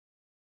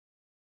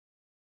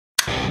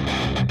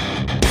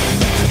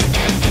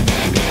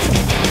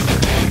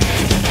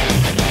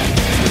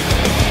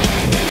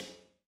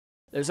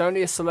There's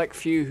only a select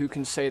few who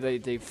can say they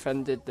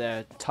defended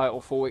their title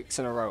 4 weeks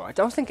in a row. I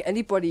don't think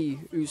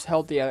anybody who's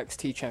held the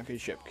NXT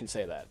Championship can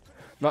say that.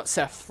 Not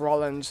Seth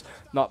Rollins,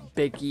 not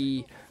Big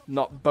E,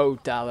 not Bo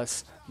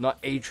Dallas, not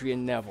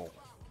Adrian Neville.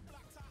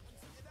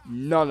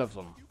 None of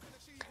them.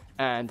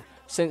 And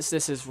since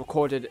this is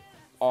recorded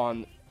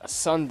on a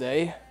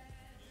Sunday,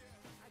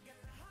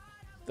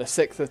 the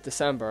 6th of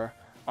December,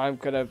 I'm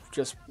gonna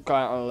just go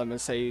out on a limb and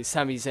say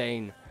Sami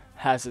Zayn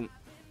hasn't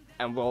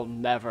and will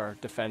never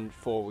defend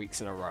 4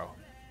 weeks in a row.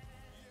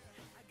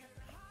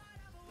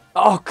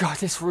 Oh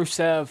god, it's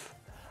Rusev.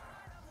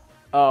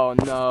 Oh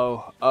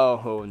no.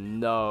 Oh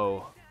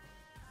no.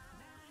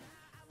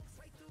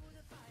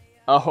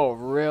 Oh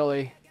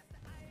really?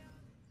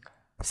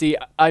 See,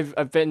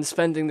 I've been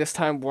spending this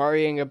time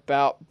worrying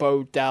about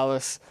Bo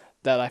Dallas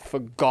that I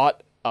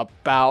forgot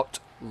about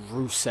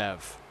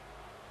Rusev.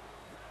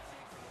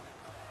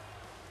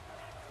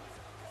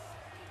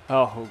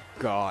 Oh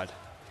god.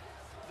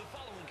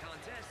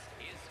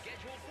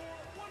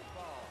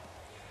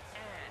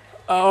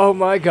 Oh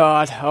my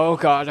god, oh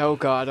god, oh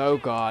god, oh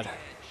god.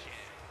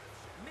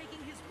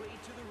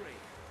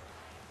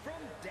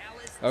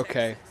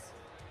 Okay.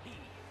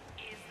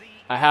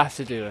 I have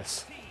to do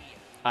this.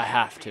 I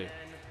have to.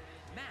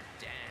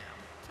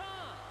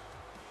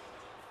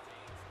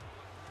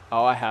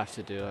 Oh, I have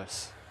to do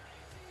this.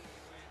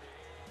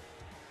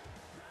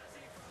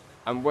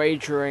 I'm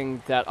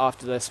wagering that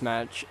after this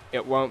match,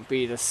 it won't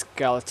be the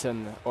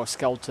skeleton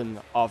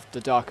of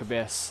the Dark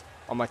Abyss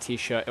on my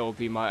t-shirt, it will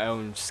be my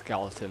own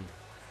skeleton.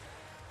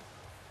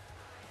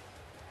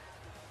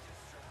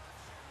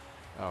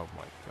 Oh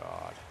my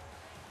god.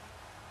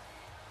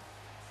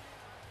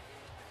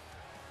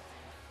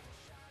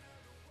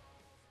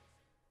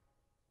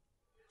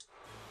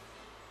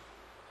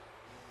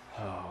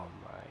 Oh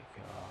my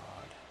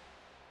god.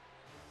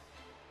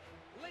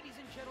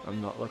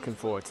 I'm not looking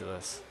forward to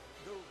this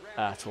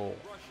at all.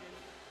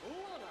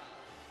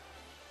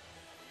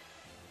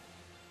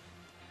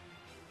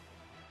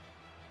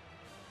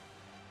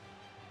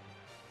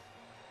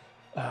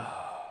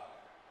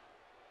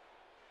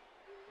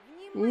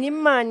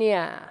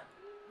 Внимание!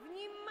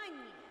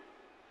 Внимание!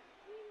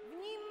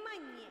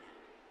 Внимание!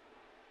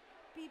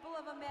 People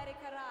of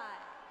America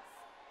rise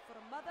for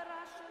Mother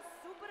Russia's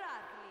super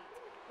athlete,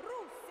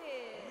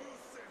 Rusev!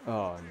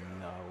 Oh,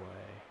 no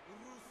way.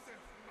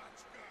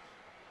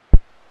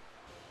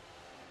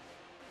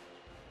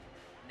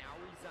 Now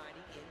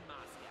residing in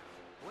Moscow,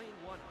 weighing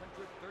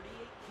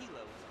 138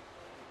 kilos,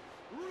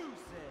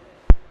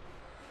 Rusev!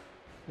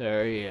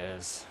 There he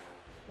is.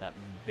 That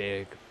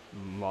big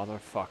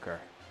motherfucker.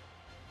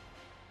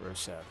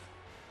 Rusev.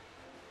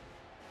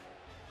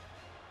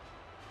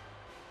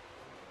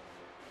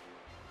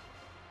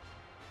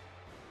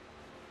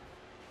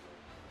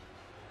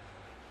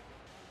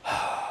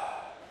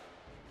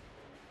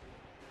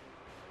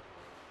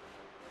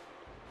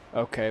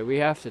 Okay, we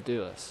have to do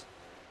this.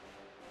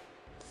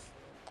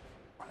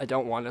 I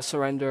don't want to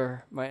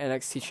surrender my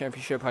NXT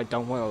Championship. I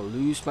don't want to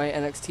lose my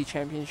NXT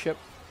Championship.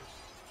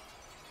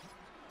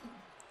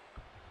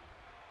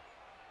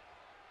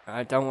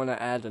 I don't want to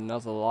add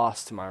another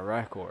loss to my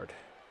record.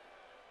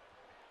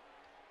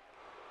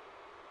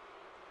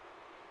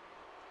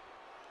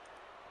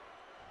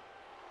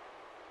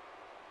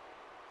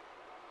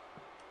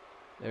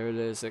 There it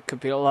is. It could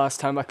be the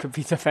last time I could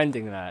be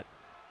defending that.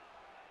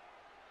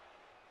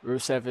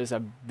 Rusev is a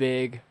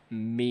big,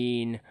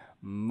 mean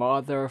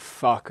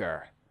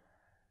motherfucker.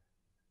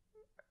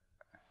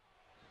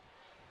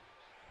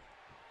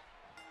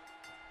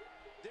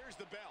 There's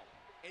the bell,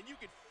 and you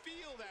can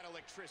feel that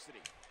electricity.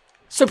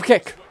 Super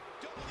kick.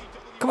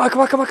 Come on,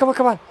 come on, come on, come on,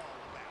 come on.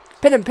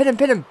 Pin him, pin him,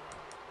 pin him.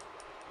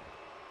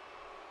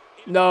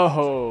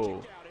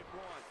 No.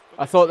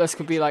 I thought this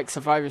could be like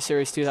Survivor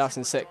Series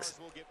 2006.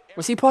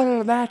 Was he part of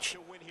the match?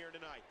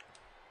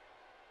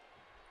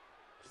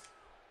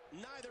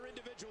 Neither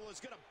individual is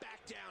going to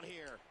back down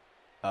here.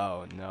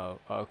 Oh, no.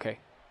 Okay.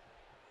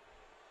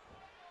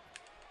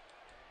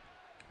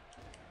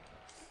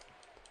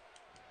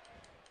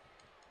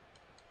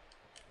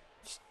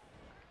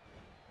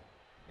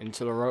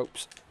 Into the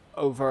ropes.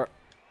 Over.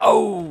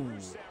 Oh!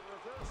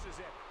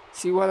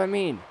 See what I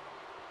mean?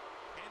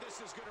 And this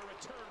is going to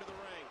return to the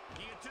ring.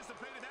 He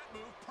anticipated that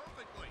move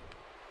perfectly.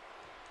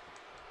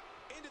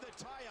 Into the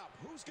tie-up.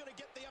 Who's going to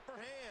get the upper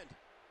hand?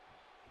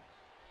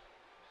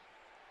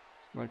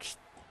 Much.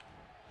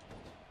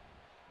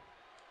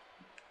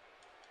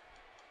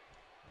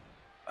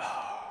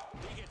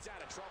 He gets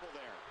out of trouble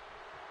there.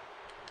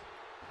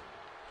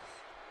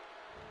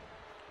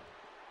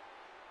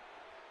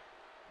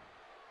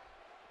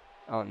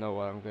 I don't know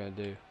what I'm gonna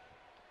do.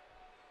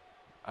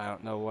 I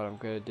don't know what I'm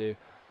gonna do.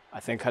 I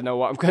think I know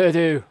what I'm gonna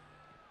do.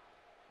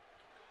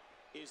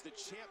 Is the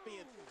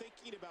champion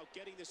thinking about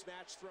getting this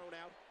match thrown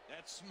out?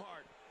 That's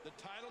smart. The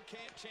title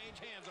can't change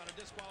hands on a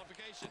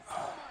disqualification.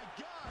 Oh my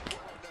God!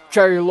 Oh, no.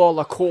 Jerry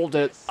Lawler called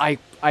it. I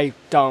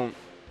don't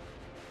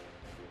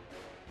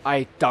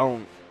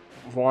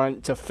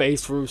want to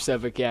face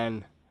Rusev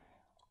again.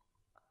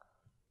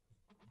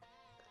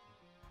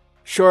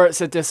 Sure,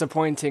 it's a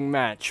disappointing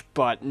match,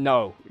 but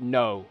no.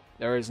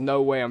 There is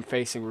no way I'm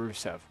facing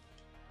Rusev.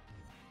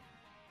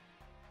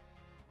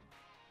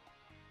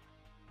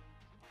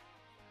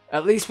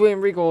 At least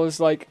William Regal is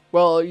like,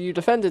 well, you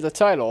defended the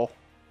title.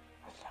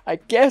 I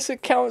guess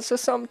it counts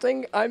as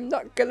something. I'm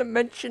not gonna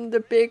mention the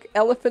big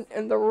elephant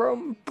in the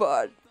room,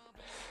 but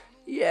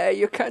yeah,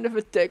 you're kind of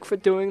a dick for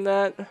doing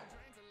that.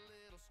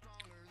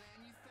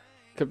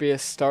 Could be a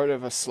start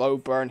of a slow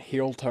burn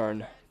heel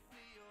turn.